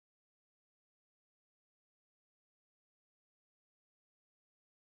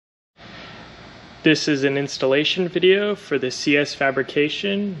This is an installation video for the CS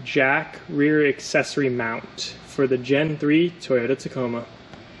Fabrication jack rear accessory mount for the Gen 3 Toyota Tacoma.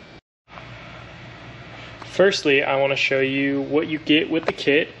 Firstly, I want to show you what you get with the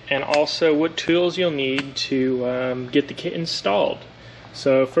kit and also what tools you'll need to get the kit installed.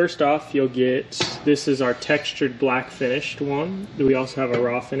 So first off, you'll get, this is our textured black finished one. We also have a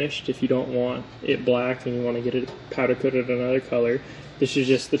raw finished if you don't want it black and you want to get it powder coated another color. This is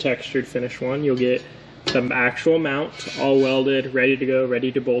just the textured finished one. You'll get the actual mount, all welded, ready to go,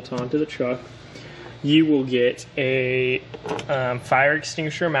 ready to bolt onto the truck. You will get a fire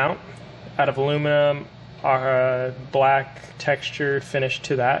extinguisher mount out of aluminum, black textured finish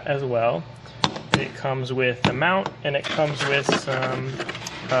to that as well. It comes with a mount and it comes with some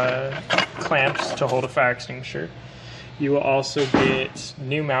clamps to hold a fire extinguisher. You will also get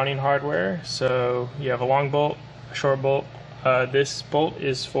new mounting hardware. So you have a long bolt, a short bolt. This bolt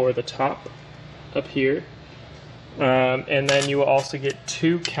is for the top up here. And then you will also get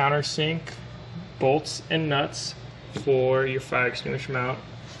two countersink bolts and nuts for your fire extinguisher mount,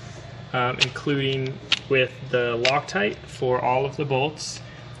 including with the Loctite for all of the bolts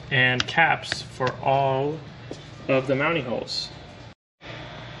and caps for all of the mounting holes.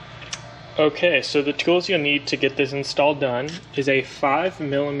 Okay, so the tools you'll need to get this install done is a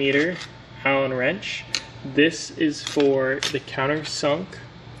 5mm Allen wrench. This is for the countersunk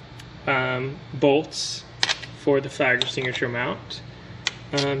bolts for the fire extinguisher mount.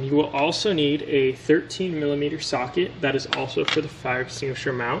 You will also need a 13mm socket that is also for the fire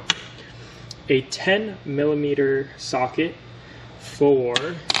extinguisher mount. A 10mm socket for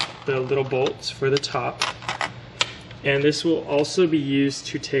the little bolts for the top. And this will also be used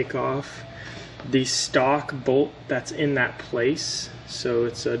to take off the stock bolt that's in that place. So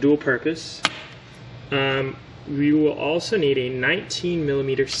it's a dual purpose. We will also need a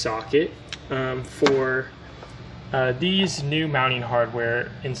 19mm socket for these new mounting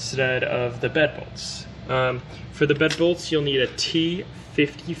hardware instead of the bed bolts. For the bed bolts, you'll need a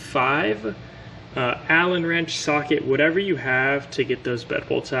T55 Allen wrench socket, whatever you have to get those bed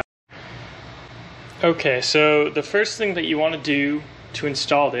bolts out. Okay, so the first thing that you want to do to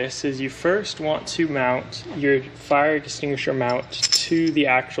install this is you first want to mount your fire extinguisher mount to the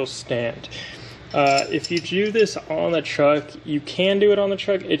actual stand. If you do this on the truck, you can do it on the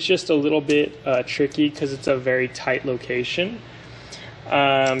truck. It's just a little bit tricky because it's a very tight location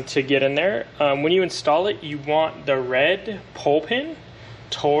to get in there. When you install it, you want the red pole pin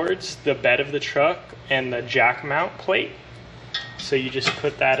towards the bed of the truck and the jack mount plate. So you just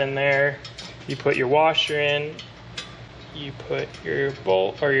put that in there. You put your washer in. You put your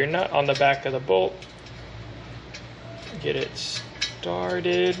bolt or your nut on the back of the bolt. Get it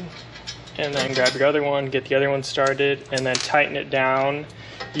started. And then grab your other one, get the other one started, and then tighten it down.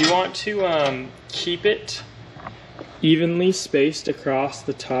 You want to keep it evenly spaced across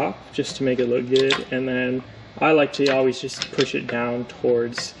the top just to make it look good. And then I like to always just push it down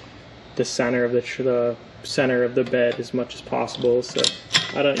towards the center of the center of the bed as much as possible. So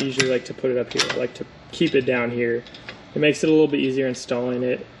I don't usually like to put it up here. I like to keep it down here. It makes it a little bit easier installing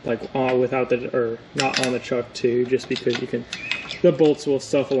it, like without not on the truck too, just because the bolts will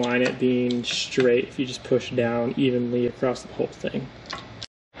self-align it being straight if you just push down evenly across the whole thing.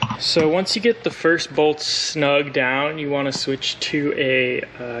 So once you get the first bolts snug down, you want to switch to a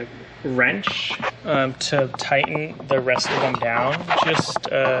wrench to tighten the rest of them down, just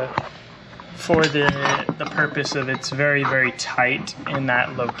for the purpose of it's very, very tight in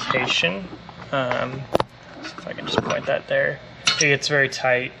that location. So if I can just point that there, it gets very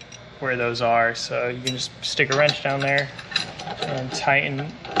tight where those are, so you can just stick a wrench down there and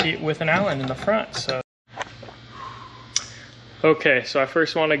tighten it with an Allen in the front. So okay, so I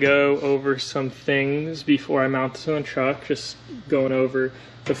first want to go over some things before I mount this on the truck, just going over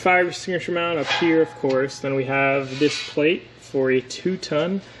the fire extinguisher mount up here, of course. Then we have this plate for a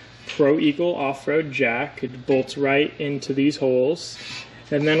 2-ton Pro Eagle off-road jack. It bolts right into these holes.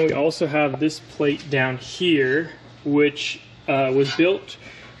 And then we also have this plate down here, which was built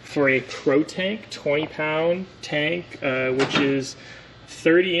for a Pro tank, 20-pound tank, which is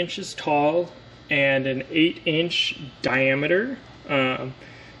 30 inches tall and an 8-inch diameter.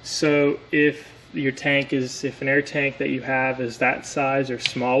 So if an air tank that you have is that size or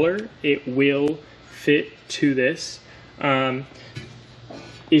smaller, it will fit to this.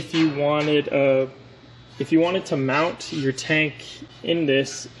 If you wanted to mount your tank in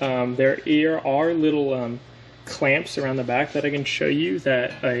this, there are little clamps around the back that I can show you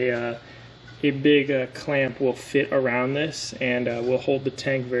that a big clamp will fit around this and will hold the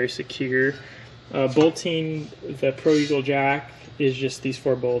tank very secure. Bolting the Pro Eagle jack is just these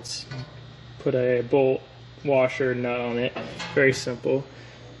 4 bolts put a bolt, washer, nut on it. Very simple.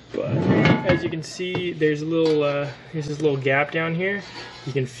 But as you can see, there's a little here's this little gap down here.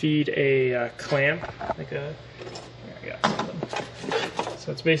 You can feed a clamp, like a. Here, I got something.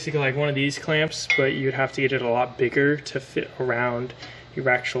 So it's basically like one of these clamps, but you'd have to get it a lot bigger to fit around your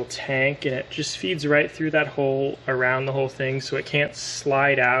actual tank, and it just feeds right through that hole around the whole thing, so it can't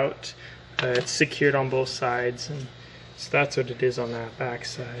slide out. It's secured on both sides, and so that's what it is on that back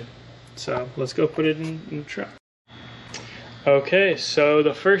side. So let's go put it in the truck. Okay, so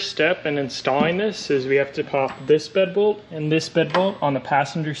the first step in installing this is we have to pop this bed bolt and this bed bolt on the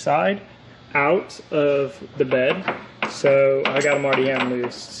passenger side out of the bed. So I got them already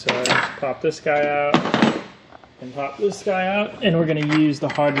unloosed. So just pop this guy out and pop this guy out, and we're going to use the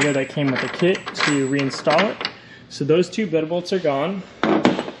hardware that came with the kit to reinstall it. So those two bed bolts are gone,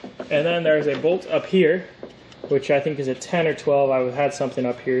 and then there's a bolt up here, which I think is a 10 or 12. I had something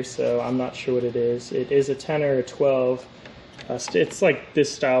up here, so I'm not sure what it is. It is a 10 or a 12. It's like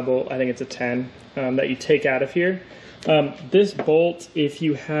this style bolt. I think it's a 10 that you take out of here. This bolt, if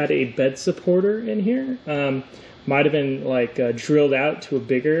you had a bed supporter in here, might have been like drilled out to a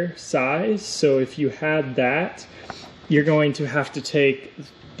bigger size. So if you had that, you're going to have to take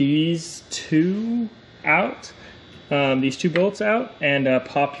these two out, these two bolts out, and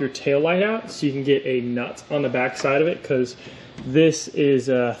pop your tail light out so you can get a nut on the back side of it, because this is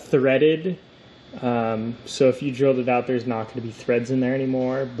threaded. So if you drilled it out, there's not going to be threads in there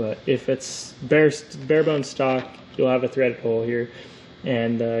anymore. But if it's bare bone stock, you'll have a threaded hole here,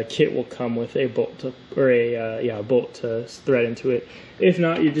 and kit will come with a bolt to, or a bolt to thread into it. If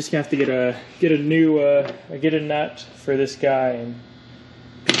not, you just have to get a nut for this guy, and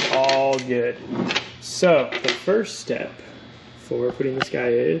be all good. So the first step for putting this guy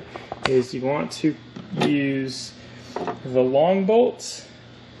in is you want to use the long bolts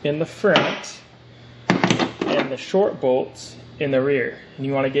in the front and the short bolts in the rear, and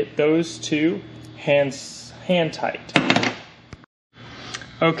you want to get those two hand tight.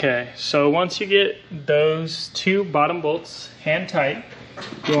 Okay, so once you get those two bottom bolts hand tight,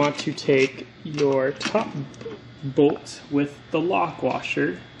 you want to take your top bolt with the lock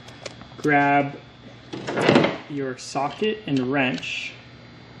washer, grab your socket and wrench,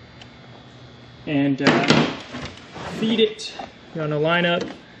 and feed it. You want to line up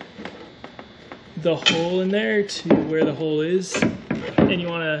the hole in there to where the hole is, and you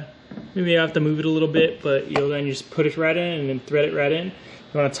want to, maybe you have to move it a little bit, but you'll then just put it right in and then thread it right in.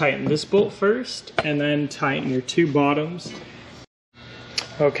 You want to tighten this bolt first, and then tighten your two bottoms.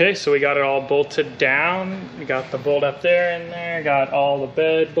 Okay, so we got it all bolted down. We got the bolt up there and there, got all the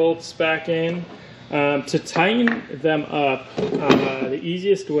bed bolts back in. To tighten them up, the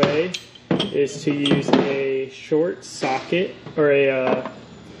easiest way is to use a short socket, or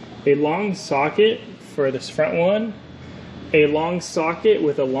a long socket for this front one, a long socket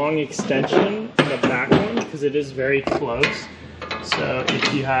with a long extension in the back one, because it is very close. So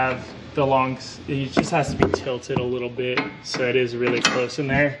if you have the long, it just has to be tilted a little bit, so it is really close in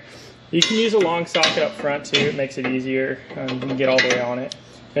there. You can use a long socket up front too, it makes it easier. You can get all the way on it.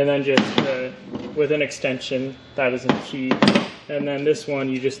 And then just with an extension, that is a key. And then this one,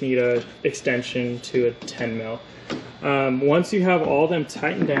 you just need an extension to a 10 mil. Once you have all them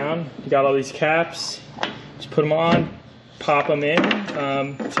tightened down, you got all these caps, just put them on, pop them in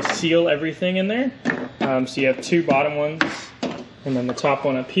to seal everything in there. So you have two bottom ones, and then the top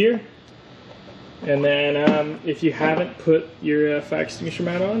one up here. And then if you haven't put your fire extinguisher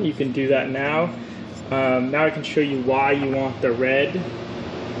mount on, you can do that now. Now I can show you why you want the red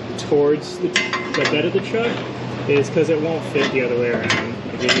towards the bed of the truck. Is because it won't fit the other way around.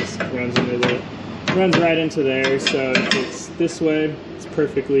 Like, it just runs right into there. So if it's this way, it's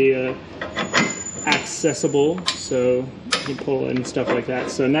perfectly accessible. So you can pull it and stuff like that.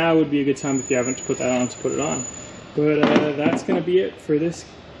 So now would be a good time, if you haven't put that on, to put it on. But that's going to be it for this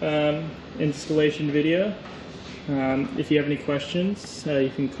installation video. If you have any questions,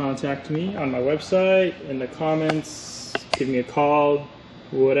 you can contact me on my website, in the comments, give me a call,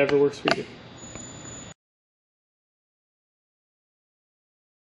 whatever works for you.